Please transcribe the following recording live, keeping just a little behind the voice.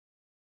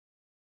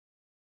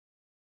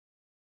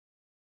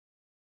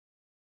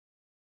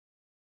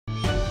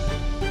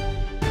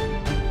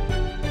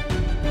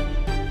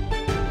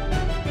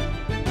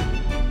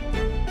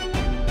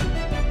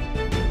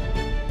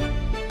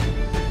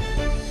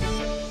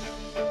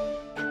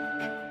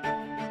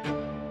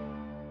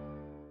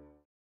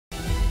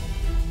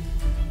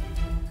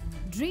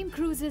Dream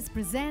Cruises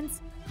presents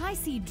High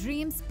Sea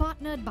Dreams,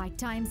 partnered by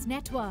Times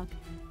Network,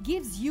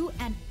 gives you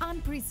an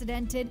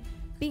unprecedented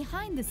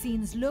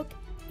behind-the-scenes look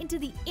into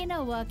the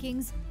inner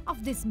workings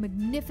of this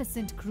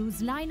magnificent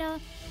cruise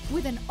liner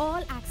with an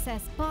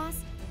all-access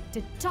pass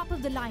to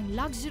top-of-the-line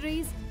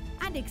luxuries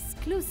and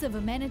exclusive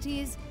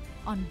amenities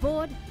on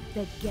board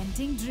the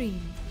Genting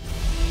Dream.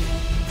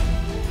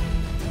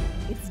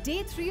 It's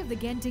day 3 of the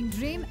Genting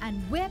Dream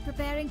and we're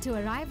preparing to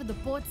arrive at the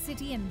port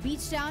city and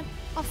beach town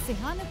of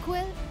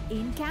Sihanoukville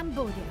in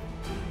Cambodia.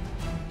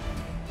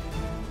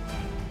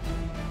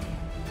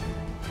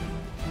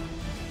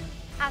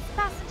 As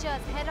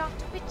passengers head off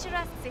to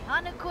picturesque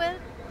Sihanoukville,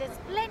 there's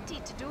plenty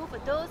to do for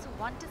those who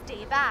want to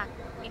stay back.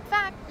 In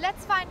fact,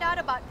 let's find out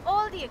about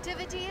all the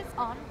activities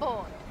on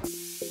board.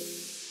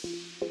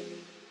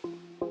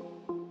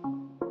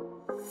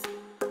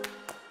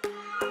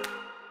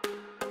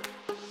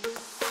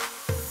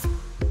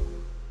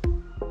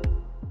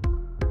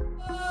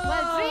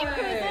 Well, Dream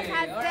Cruises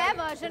has their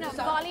version of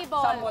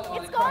volleyball.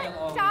 It's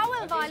called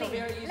towel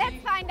volley.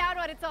 Let's find out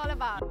what it's all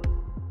about.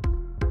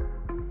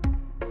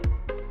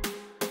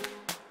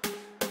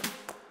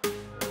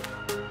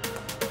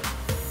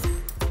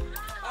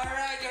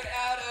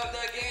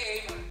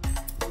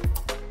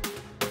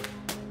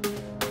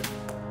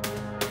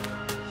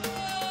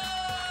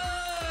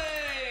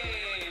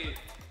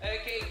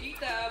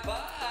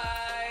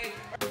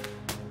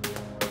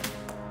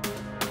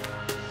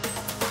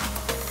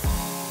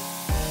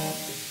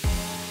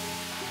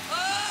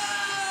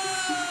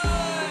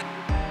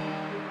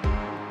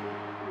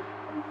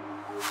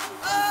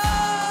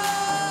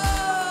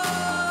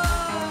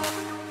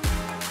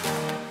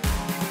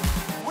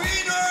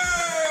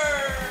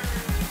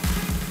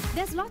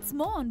 There's lots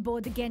more on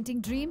board the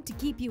Genting Dream to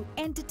keep you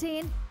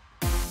entertained.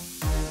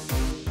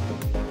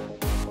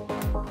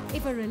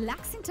 If a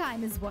relaxing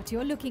time is what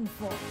you're looking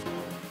for.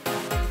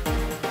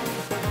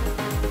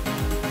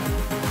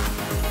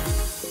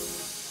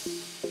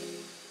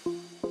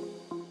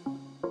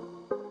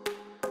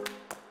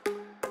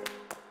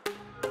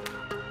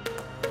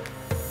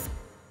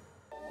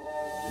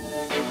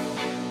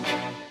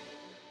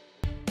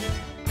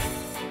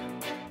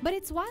 But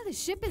it's while the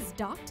ship is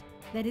docked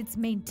that its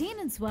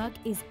maintenance work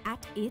is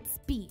at its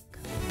peak.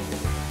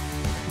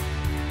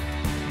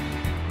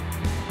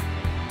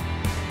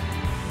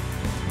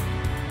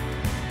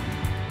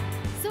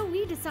 So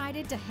we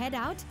decided to head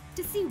out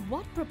to see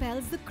what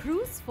propels the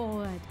cruise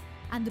forward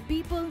and the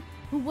people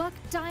who work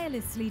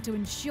tirelessly to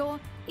ensure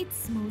it's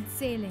smooth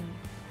sailing.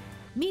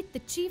 Meet the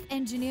chief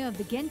engineer of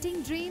the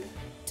Genting Dream,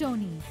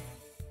 Tony.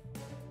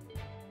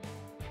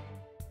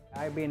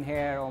 I've been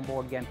here on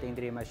board Genting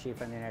Dream as chief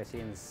engineer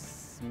since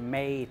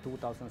May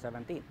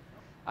 2017.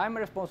 I'm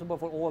responsible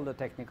for all the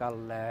technical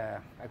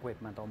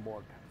equipment on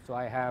board. So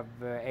I have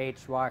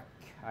HVAC,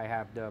 I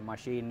have the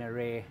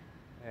machinery,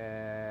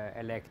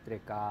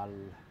 electrical,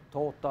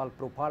 total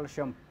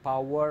propulsion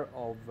power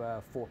of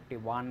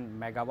 41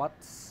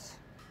 megawatts.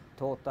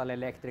 Total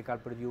electrical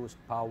produced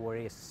power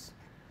is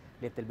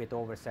a little bit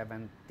over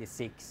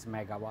 76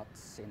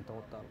 megawatts in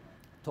total.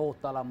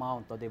 Total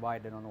amount of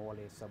divided on all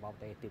is about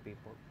 80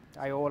 people.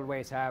 I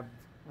always have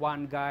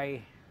one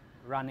guy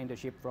running the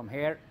ship from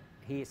here.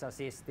 He's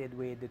assisted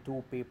with the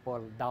 2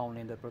 people down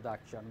in the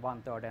production,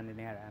 1 third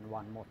engineer and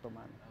 1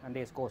 motorman. And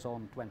this goes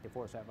on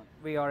 24/7.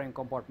 We are in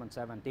compartment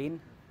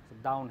 17. So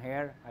down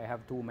here I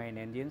have 2 main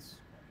engines.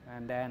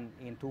 And then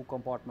in 2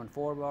 compartment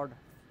forward,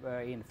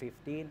 in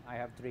 15, I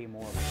have 3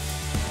 more.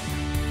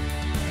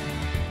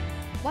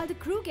 While the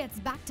crew gets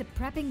back to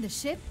prepping the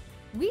ship,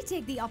 we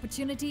take the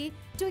opportunity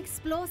to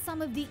explore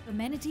some of the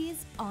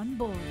amenities on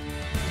board.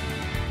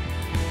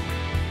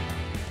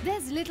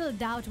 There's little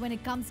doubt when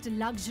it comes to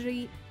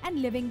luxury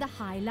and living the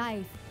high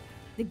life.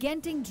 The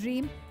Genting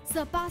Dream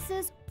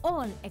surpasses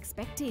all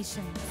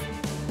expectations.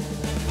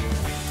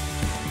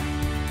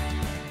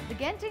 The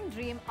Genting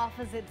Dream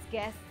offers its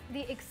guests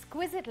the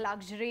exquisite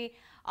luxury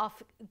of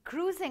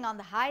cruising on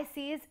the high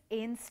seas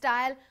in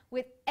style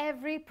with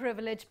every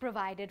privilege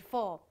provided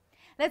for.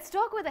 Let's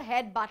talk with the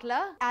head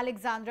butler,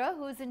 Alexandra,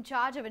 who's in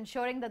charge of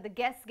ensuring that the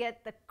guests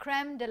get the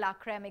creme de la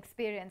creme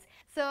experience.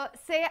 So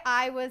say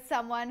I was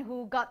someone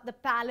who got the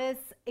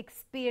palace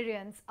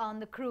experience on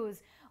the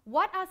cruise.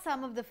 What are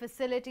some of the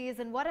facilities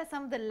and what are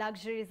some of the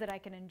luxuries that I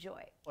can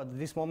enjoy? At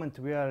this moment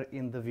we are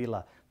in the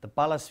villa. The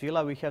Palace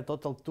Villa, we have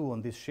total 2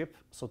 on this ship.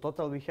 So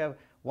total we have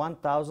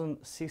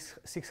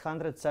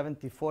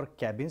 1,674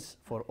 cabins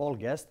for all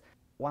guests,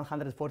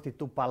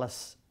 142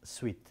 Palace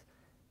suite.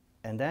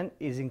 And then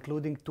is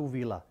including 2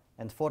 villa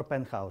and 4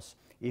 penthouse.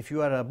 If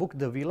you are book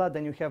the villa,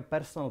 then you have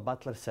personal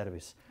butler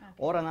service. Okay.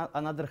 Or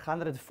another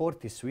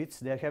 140 suites,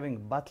 they are having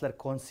butler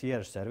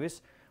concierge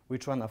service,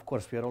 which one, of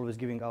course, we are always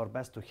giving our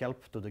best to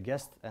help to the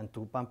guest and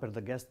to pamper the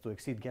guest to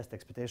exceed guest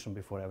expectation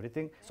before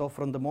everything. So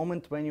from the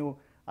moment when you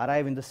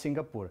arrive in the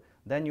Singapore,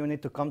 then you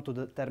need to come to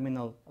the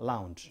terminal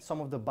lounge.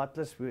 Some of the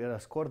butlers will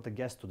escort the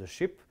guest to the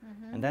ship,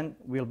 and then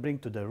we'll bring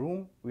to the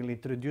room, we'll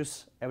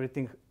introduce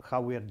everything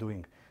how we are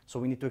doing. So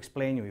we need to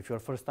explain you, if you're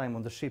first time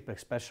on the ship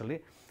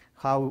especially,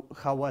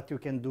 what you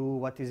can do,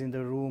 what is in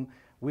the room,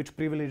 which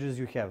privileges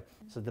you have.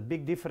 So the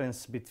big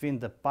difference between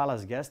the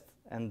palace guest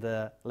and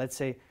let's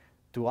say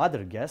to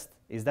other guests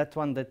is that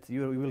one that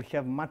you will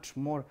have much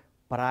more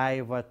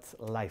private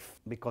life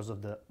because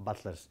of the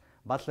butlers.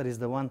 Butler is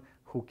the one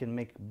who can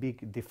make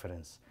big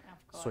difference.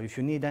 So if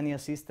you need any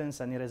assistance,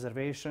 any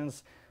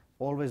reservations,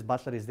 always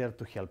butler is there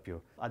to help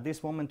you. At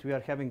this moment we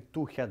are having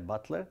 2 head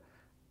butler,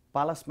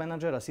 palace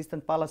manager,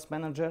 assistant palace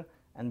manager,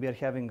 and we are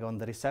having on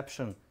the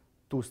reception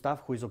 2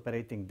 staff who is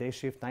operating day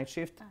shift, night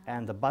shift,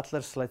 and the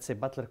butlers, let's say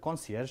butler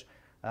concierge,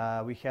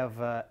 we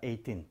have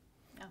 18.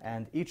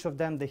 And each of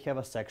them, they have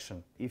a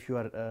section. If you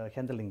are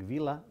handling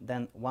villa,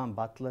 then 1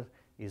 butler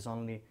is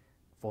only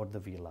for the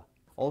villa.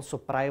 Also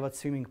private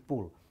swimming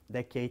pool,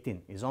 deck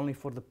 18, is only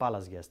for the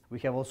palace guest. We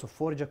have also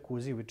 4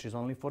 jacuzzi, which is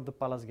only for the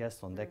palace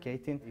guests on deck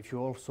 18. If you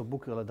also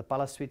book the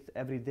palace suite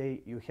every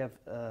day, you have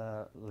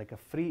like a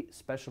free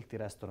specialty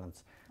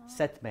restaurants,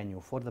 set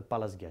menu for the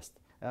palace guest.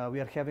 We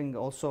are having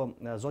also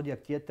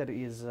Zodiac Theater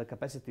is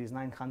capacity is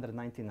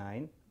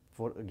 999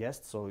 for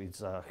guests, so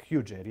it's a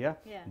huge area.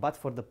 But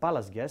for the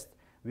palace guest,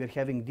 we are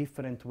having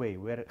different way,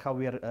 how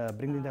we are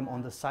bringing them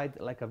on the side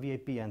like a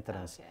VIP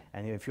entrance.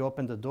 And if you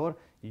open the door,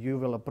 you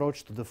will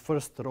approach to the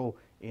first row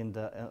in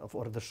the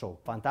for the show.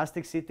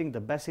 Fantastic seating,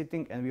 the best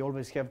seating, and we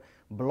always have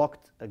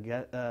blocked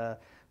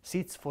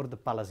seats for the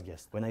palace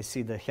guests. When I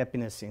see the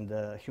happiness in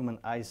the human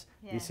eyes,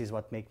 this is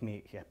what makes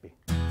me happy.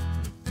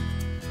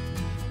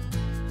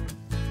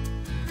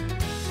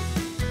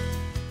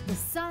 The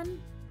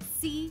sun,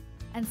 sea,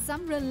 and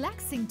some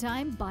relaxing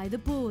time by the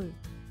pool.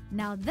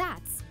 Now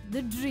that's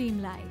the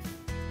dream life.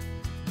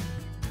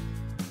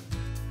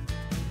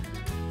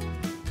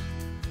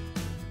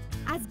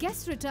 As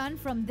guests return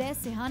from their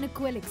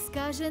Sihanoukville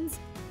excursions,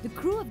 the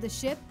crew of the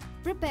ship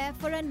prepare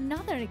for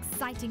another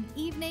exciting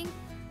evening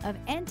of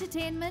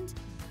entertainment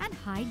and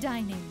high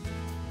dining.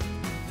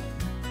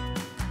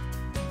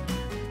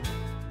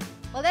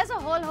 Well, there's a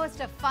whole host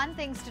of fun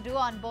things to do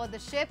on board the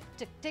ship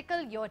to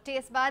tickle your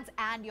taste buds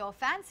and your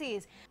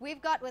fancies.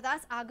 We've got with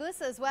us Agus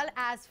as well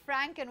as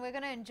Frank, and we're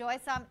going to enjoy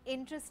some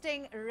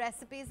interesting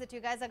recipes that you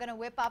guys are going to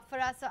whip up for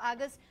us. So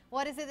Agus,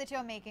 what is it that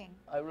you're making?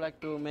 I would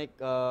like to make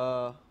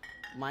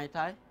Mai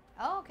Tai.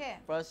 Oh, okay.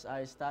 First,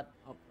 I start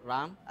up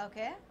ram.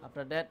 Okay.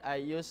 After that, I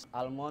use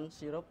almond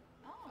syrup,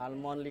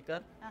 almond liquor,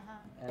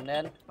 and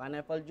then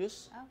pineapple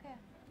juice. Okay.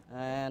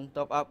 And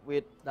top up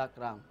with dark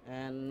rum.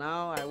 And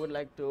now I would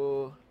like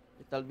to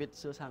little bit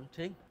do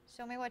something.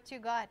 Show me what you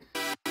got.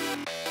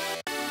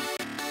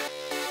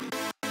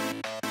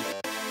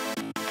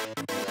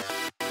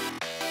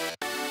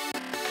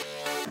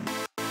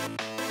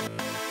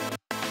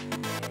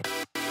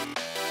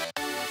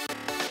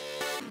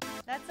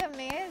 That's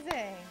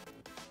amazing.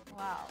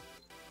 Wow.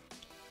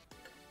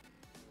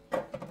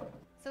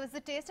 So is the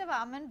taste of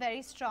almond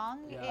very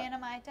strong in a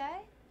Mai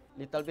Tai?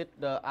 Little bit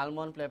the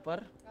almond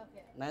flavor.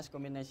 Okay. Nice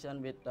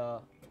combination with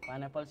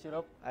pineapple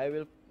syrup. I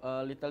will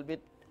little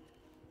bit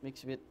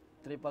mix with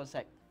triple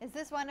sec. Is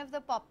this one of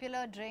the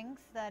popular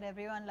drinks that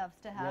everyone loves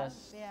to have?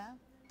 Yes. Yeah.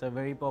 It's a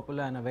very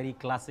popular and a very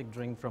classic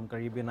drink from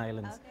Caribbean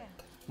islands. Okay.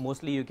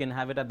 Mostly you can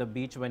have it at the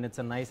beach when it's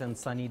a nice and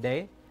sunny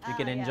day. You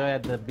can enjoy yeah.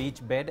 at the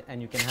beach bed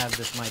and you can have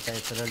this Mai Tai.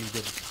 It's really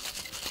good.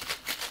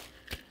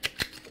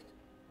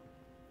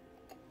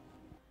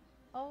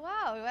 Oh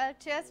wow, well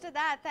cheers to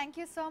that. Thank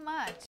you so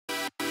much.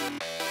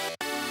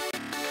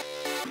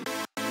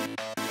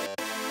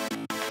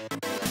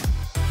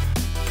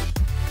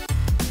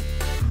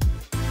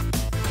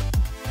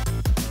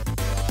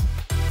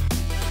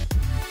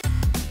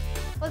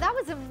 Well, that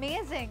was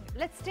amazing.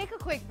 Let's take a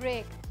quick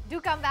break.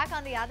 Do come back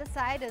on the other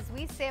side as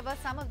we savor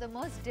some of the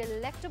most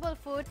delectable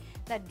food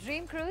that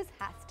Dream Cruise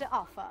has to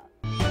offer.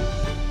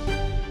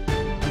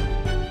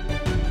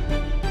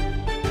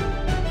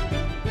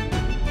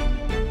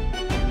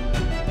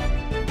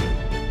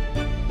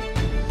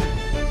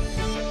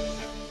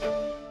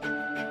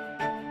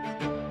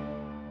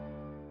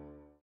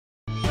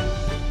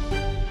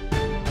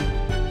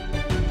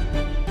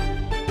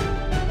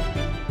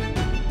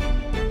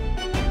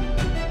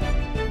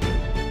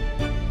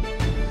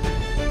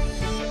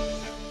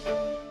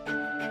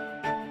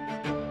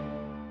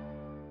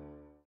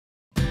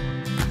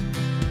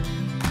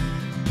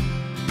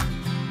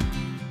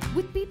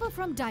 With people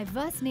from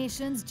diverse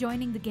nations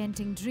joining the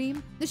Genting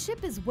Dream, the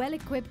ship is well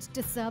equipped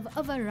to serve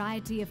a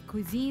variety of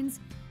cuisines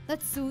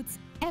that suits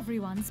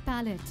everyone's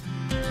palate.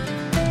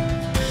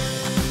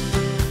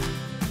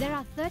 There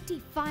are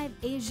 35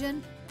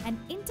 Asian and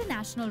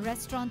international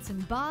restaurants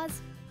and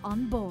bars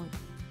on board.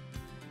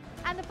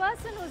 And the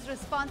person who's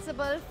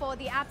responsible for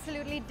the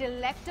absolutely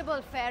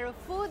delectable fare of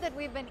food that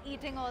we've been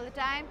eating all the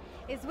time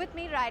is with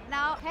me right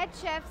now, head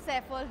chef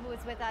Saiful, who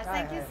is with us.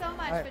 Thank you so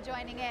much for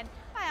joining in.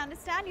 I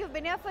understand you've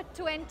been here for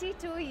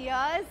 22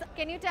 years.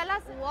 Can you tell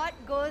us what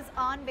goes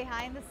on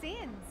behind the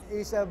scenes?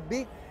 It's a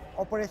big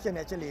operation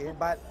actually,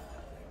 but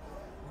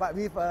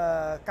with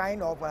a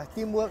kind of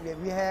teamwork that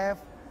we have,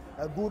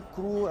 a good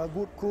crew, a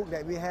good cook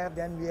that we have,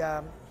 then we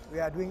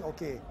are doing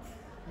okay.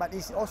 But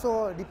it's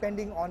also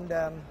depending on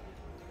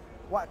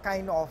what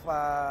kind of,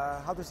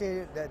 how to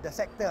say, the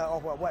sector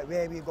of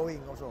where we're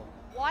going also.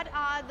 What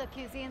are the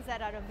cuisines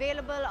that are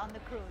available on the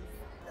cruise?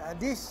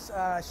 This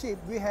ship,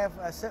 we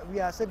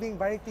are serving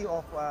variety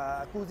of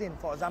cuisine.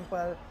 For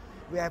example,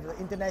 we have the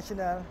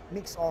international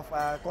mix of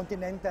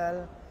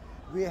continental.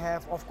 We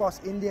have, of course,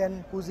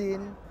 Indian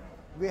cuisine.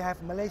 We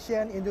have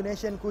Malaysian,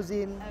 Indonesian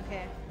cuisine.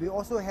 Okay. We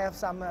also have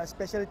some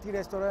specialty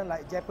restaurant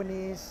like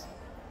Japanese.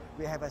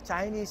 We have a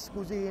Chinese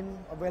cuisine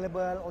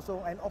available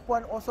also, and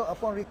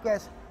upon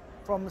request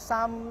from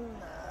some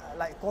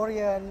like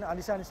Korean,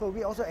 so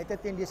we also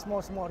entertain this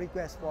small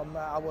requests from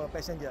our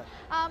passenger.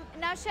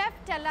 Now, chef,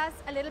 tell us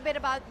a little bit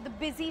about the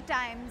busy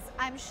times.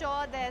 I'm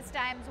sure there's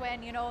times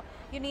when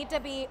you need to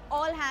be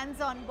all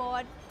hands on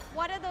board.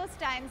 What are those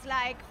times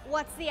like?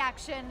 What's the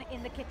action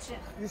in the kitchen?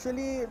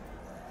 Usually,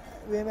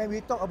 when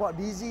we talk about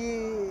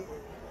busy,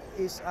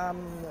 is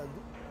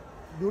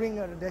during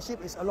the ship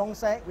is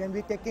alongside when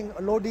we're taking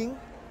loading,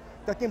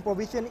 taking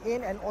provision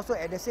in, and also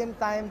at the same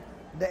time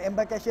the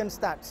embarkation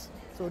starts.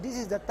 So this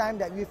is the time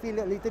that we feel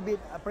a little bit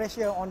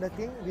pressure on the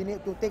thing. We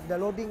need to take the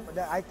loading,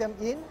 the item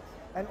in,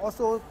 and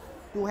also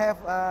to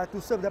have to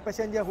serve the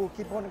passenger who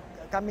keep on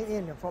coming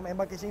in from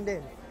embarkation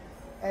day.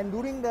 And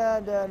during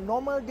the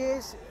normal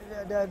days,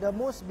 the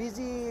most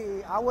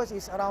busy hours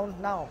is around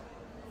now,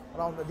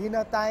 around the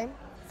dinner time.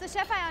 So,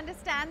 chef, I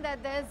understand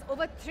that there's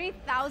over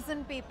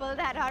 3,000 people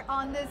that are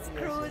on this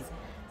cruise.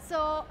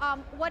 So,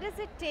 what does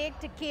it take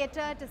to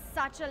cater to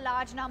such a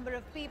large number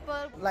of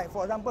people? Like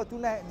for example,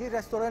 tonight this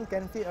restaurant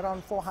can fit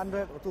around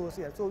 400 or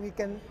so. So we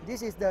can.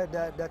 This is the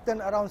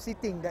turnaround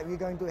seating that we're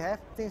going to have.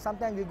 I think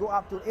sometimes we go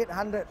up to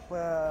 800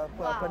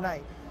 per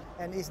night,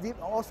 and it's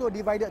also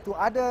divided to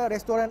other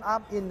restaurant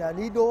up in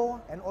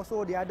Lido and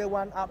also the other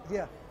one up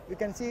here. You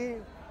can see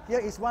here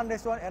is one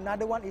restaurant,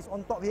 another one is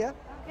on top here.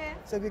 Okay.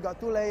 So we got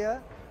 2 layers,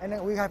 and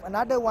then we have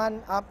another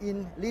one up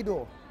in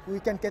Lido. We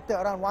can cater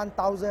around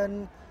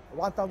 1,000,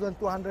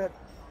 1,200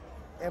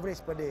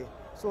 average per day.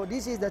 So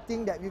this is the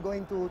thing that we're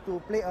going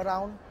to play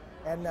around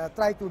and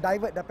try to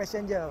divert the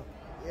passenger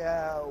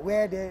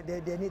where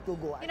they need to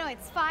go.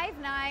 It's 5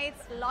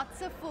 nights,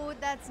 lots of food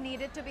that's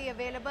needed to be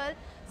available.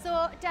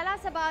 So tell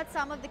us about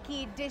some of the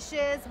key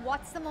dishes.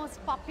 What's the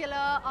most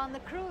popular on the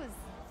cruise?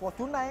 For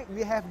tonight,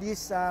 we have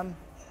this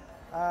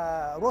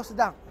roast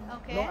duck,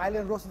 Okay. Long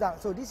Island roast duck.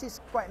 So this is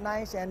quite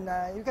nice, and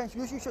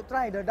you should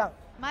try the duck.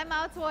 My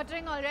mouth's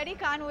watering already.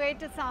 Can't wait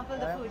to sample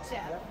the food,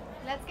 chef. Yeah.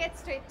 Let's get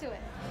straight to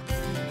it.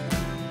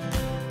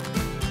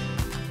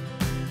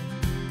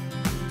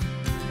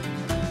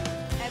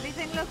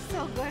 Everything looks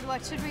so good.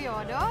 What should we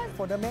order?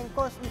 For the main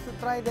course, we should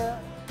try the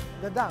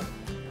duck,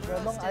 the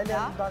Long Roasted Island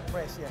duck? duck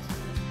breast. Yes.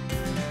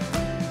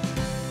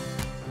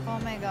 Oh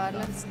my God,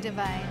 looks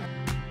divine.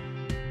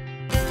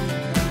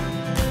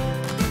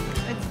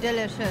 It's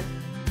delicious.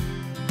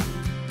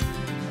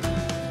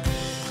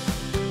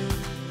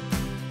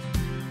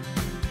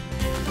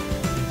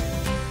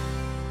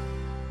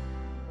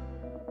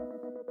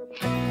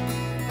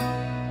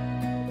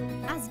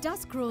 As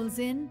dusk rolls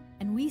in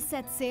and we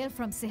set sail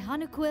from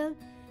Sihanoukville,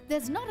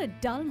 there's not a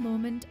dull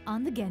moment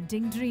on the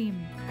Genting Dream.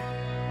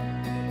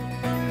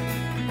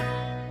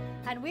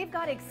 And we've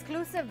got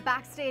exclusive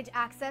backstage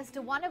access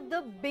to one of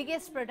the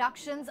biggest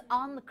productions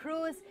on the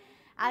cruise,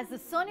 as the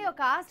Sonio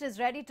cast is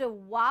ready to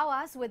wow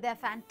us with their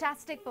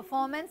fantastic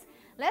performance.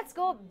 Let's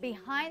go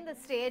behind the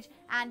stage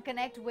and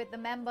connect with the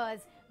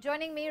members.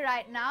 Joining me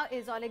right now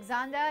is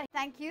Alexander.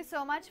 Thank you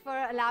so much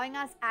for allowing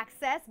us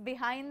access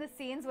behind the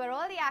scenes where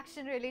all the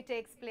action really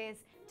takes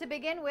place. To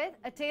begin with,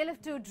 A Tale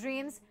of Two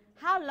Dreams.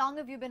 How long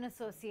have you been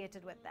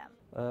associated with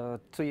them?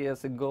 2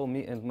 years ago,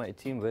 me and my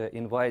team were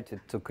invited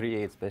to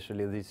create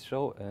especially this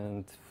show,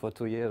 and for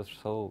 2 years,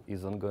 show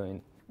is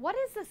ongoing. What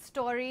is the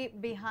story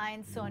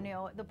behind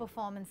Sonio, the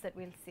performance that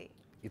we'll see?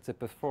 It's a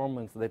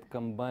performance that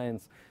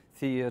combines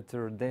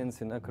theater,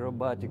 dancing,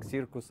 acrobatic,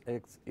 circus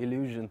acts,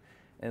 illusion,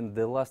 and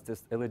the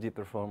latest LED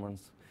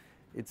performance.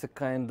 It's a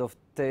kind of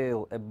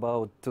tale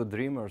about two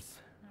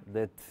dreamers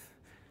that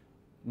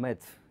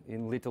met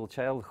in little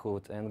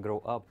childhood and grow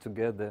up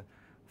together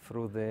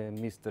through the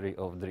mystery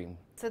of dream.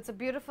 So it's a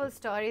beautiful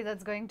story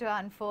that's going to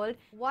unfold.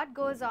 What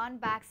goes on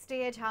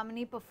backstage? How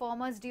many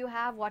performers do you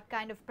have? What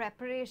kind of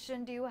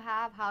preparation do you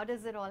have? How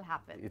does it all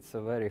happen? It's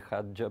a very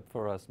hard job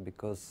for us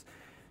because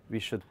we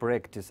should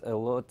practice a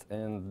lot,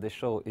 and the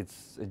show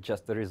it's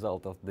just a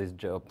result of this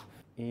job.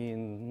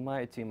 In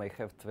my team I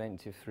have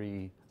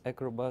 23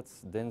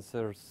 acrobats,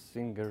 dancers,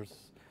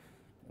 singers,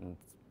 and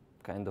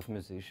kind of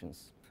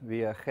musicians.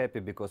 We are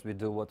happy because we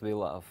do what we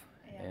love.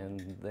 Yeah.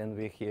 And then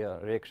we hear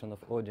reaction of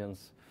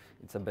audience.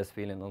 It's the best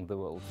feeling on the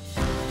world.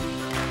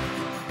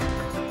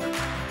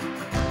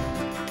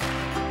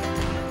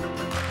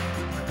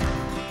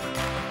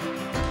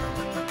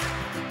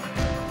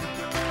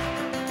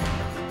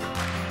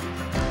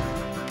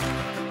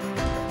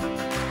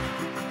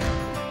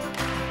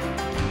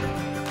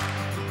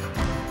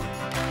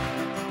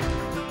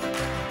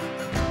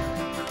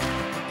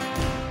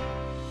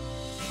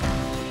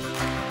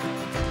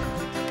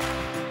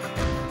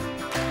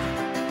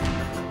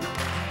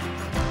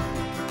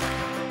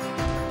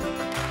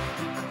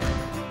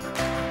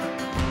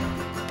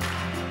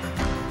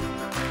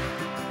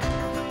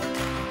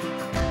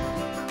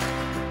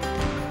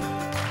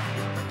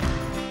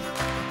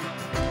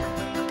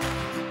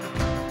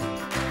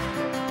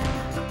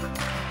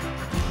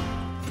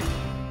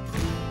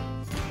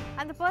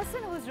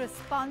 person who's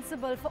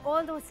responsible for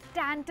all those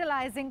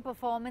tantalizing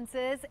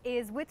performances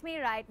is with me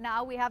right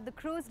now. We have the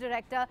cruise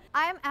director.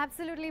 I am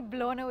absolutely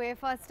blown away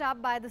first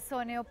up by the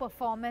Sonio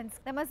performance.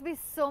 There must be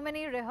so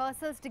many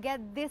rehearsals to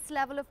get this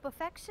level of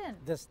perfection.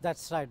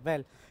 That's right.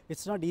 Well,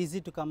 it's not easy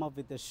to come up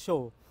with a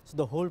show. So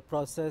the whole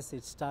process,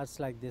 it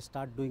starts like they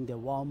start doing their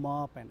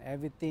warm-up and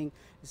everything.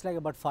 It's like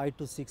about 5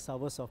 to 6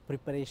 hours of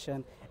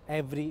preparation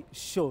every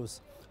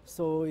shows.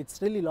 So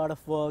it's really a lot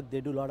of work.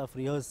 They do a lot of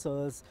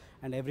rehearsals,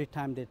 and every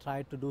time they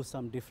try to do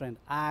some different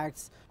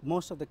acts.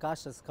 Most of the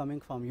cast is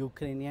coming from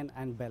Ukrainian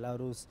and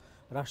Belarus,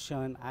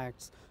 Russian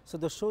acts. So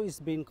the show is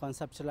being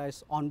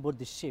conceptualized on board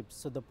the ship.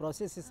 So the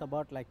process is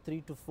about like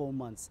 3 to 4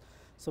 months.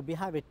 So we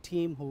have a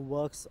team who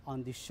works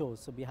on the show.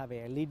 So we have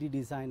a LED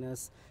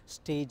designers,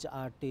 stage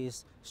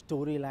artists,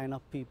 story line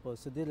up people.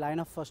 So they line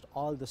up first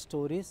all the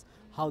stories,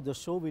 how the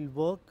show will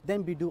work.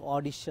 Then we do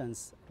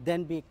auditions.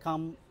 Then we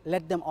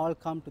let them all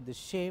come to the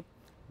shape.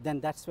 Then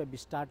that's where we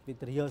start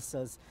with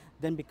rehearsals.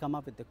 Then we come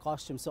up with the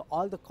costumes. So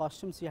all the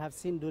costumes you have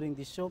seen during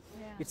the show,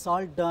 it's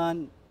all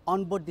done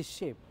on board the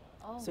ship.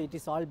 Oh. So it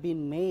is all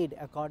being made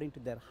according to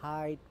their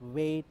height,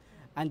 weight,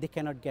 and they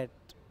cannot get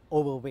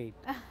overweight.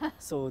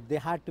 So they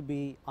had to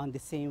be on the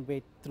same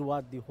weight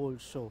throughout the whole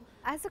show.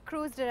 As a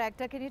cruise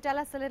director, can you tell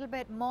us a little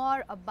bit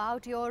more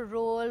about your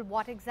role,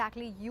 what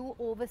exactly you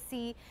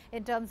oversee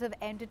in terms of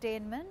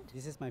entertainment?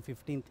 This is my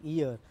 15th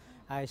year.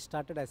 I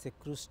started as a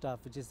cruise staff,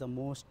 which is the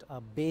most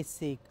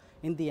basic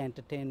in the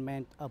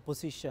entertainment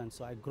position.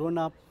 So I've grown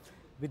up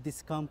with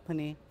this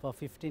company for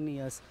 15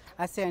 years.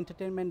 As an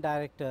entertainment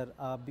director,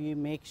 we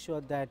make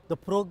sure that the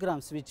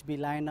programs which we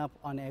line up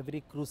on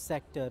every cruise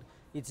sector,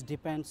 it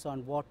depends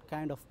on what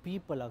kind of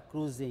people are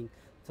cruising.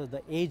 So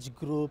the age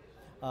group,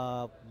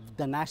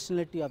 the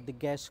nationality of the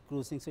guest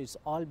cruising, so it's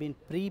all been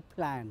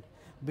pre-planned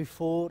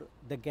before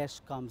the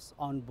guest comes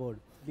on board.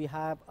 We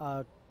have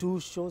 2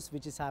 shows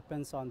which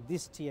happens on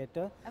this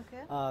theater.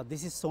 Okay.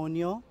 This is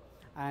Sonio,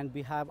 and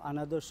we have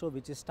another show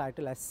which is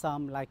titled as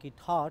Some Like It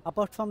Hot.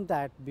 Apart from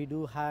that, we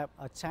do have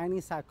a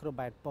Chinese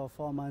acrobat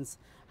performance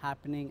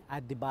happening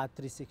at the Bar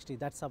 360.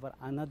 That's our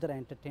another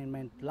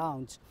entertainment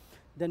lounge.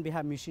 Then we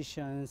have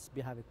musicians,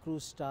 we have a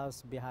cruise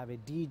staffs, we have a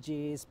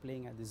DJs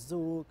playing at the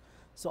Zouk.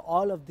 So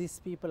all of these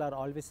people are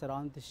always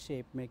around the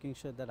ship, making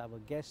sure that our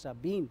guests are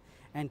being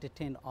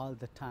entertained all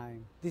the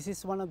time. This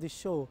is one of the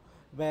show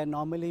where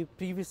normally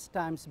previous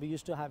times we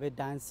used to have a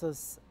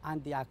dancers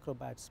and the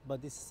acrobats,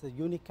 but this is a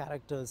unique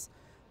characters.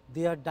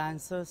 They are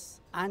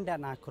dancers and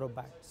an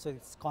acrobat, so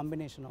it's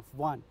combination of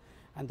one.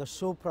 And the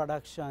show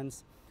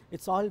productions,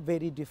 it's all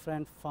very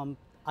different from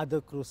other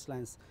cruise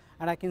lines.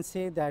 And I can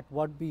say that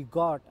what we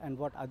got and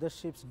what other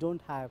ships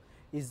don't have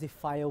is the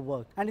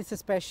firework. And it's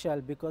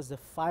special because the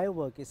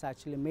firework is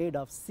actually made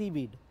of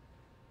seaweed.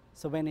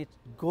 So when it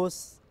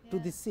goes to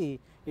the sea,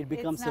 it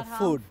becomes a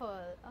food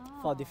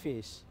for the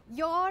fish.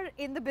 You're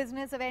in the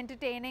business of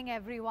entertaining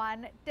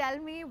everyone. Tell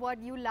me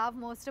what you love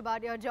most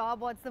about your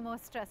job. What's the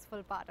most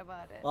stressful part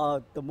about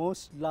it? The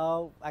most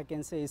love I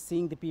can say is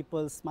seeing the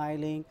people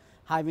smiling,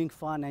 having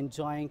fun,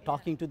 enjoying,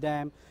 talking to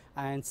them,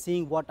 and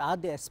seeing what are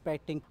they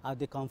expecting. Are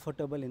they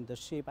comfortable in the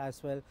ship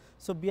as well?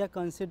 So we are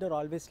considered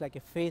always like a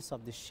face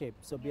of the ship.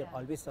 So we are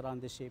always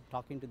around the ship,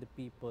 talking to the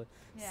people,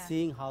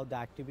 seeing how the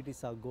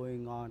activities are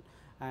going on,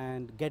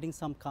 and getting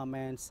some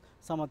comments.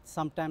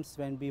 Sometimes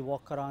when we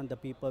walk around, the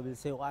people will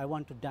say, oh, I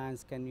want to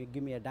dance, can you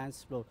give me a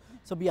dance floor?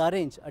 So we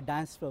arrange a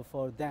dance floor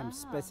for them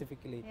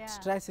specifically.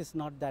 Stress is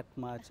not that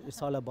much,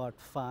 it's all about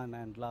fun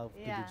and love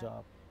to the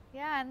job.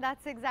 Yeah, and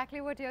that's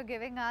exactly what you're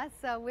giving us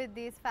with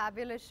these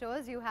fabulous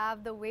shows. You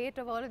have the weight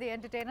of all of the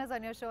entertainers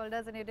on your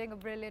shoulders, and you're doing a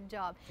brilliant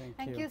job.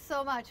 Thank you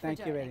so much for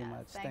joining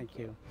us. Thank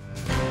you very much.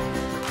 Thank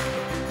you.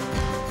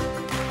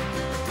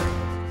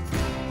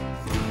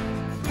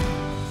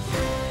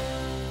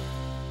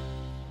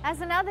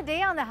 As another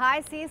day on the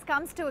high seas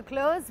comes to a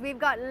close, we've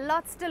got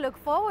lots to look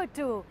forward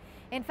to.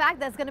 In fact,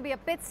 there's going to be a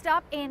pit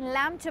stop in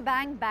Lam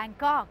Chabang,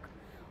 Bangkok.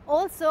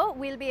 Also,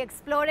 we'll be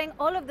exploring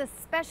all of the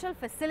special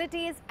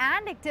facilities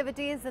and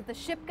activities that the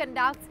ship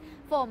conducts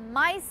for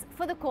MICE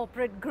for the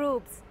corporate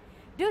groups.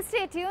 Do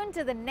stay tuned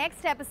to the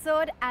next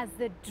episode as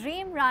the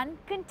Dream Run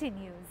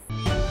continues.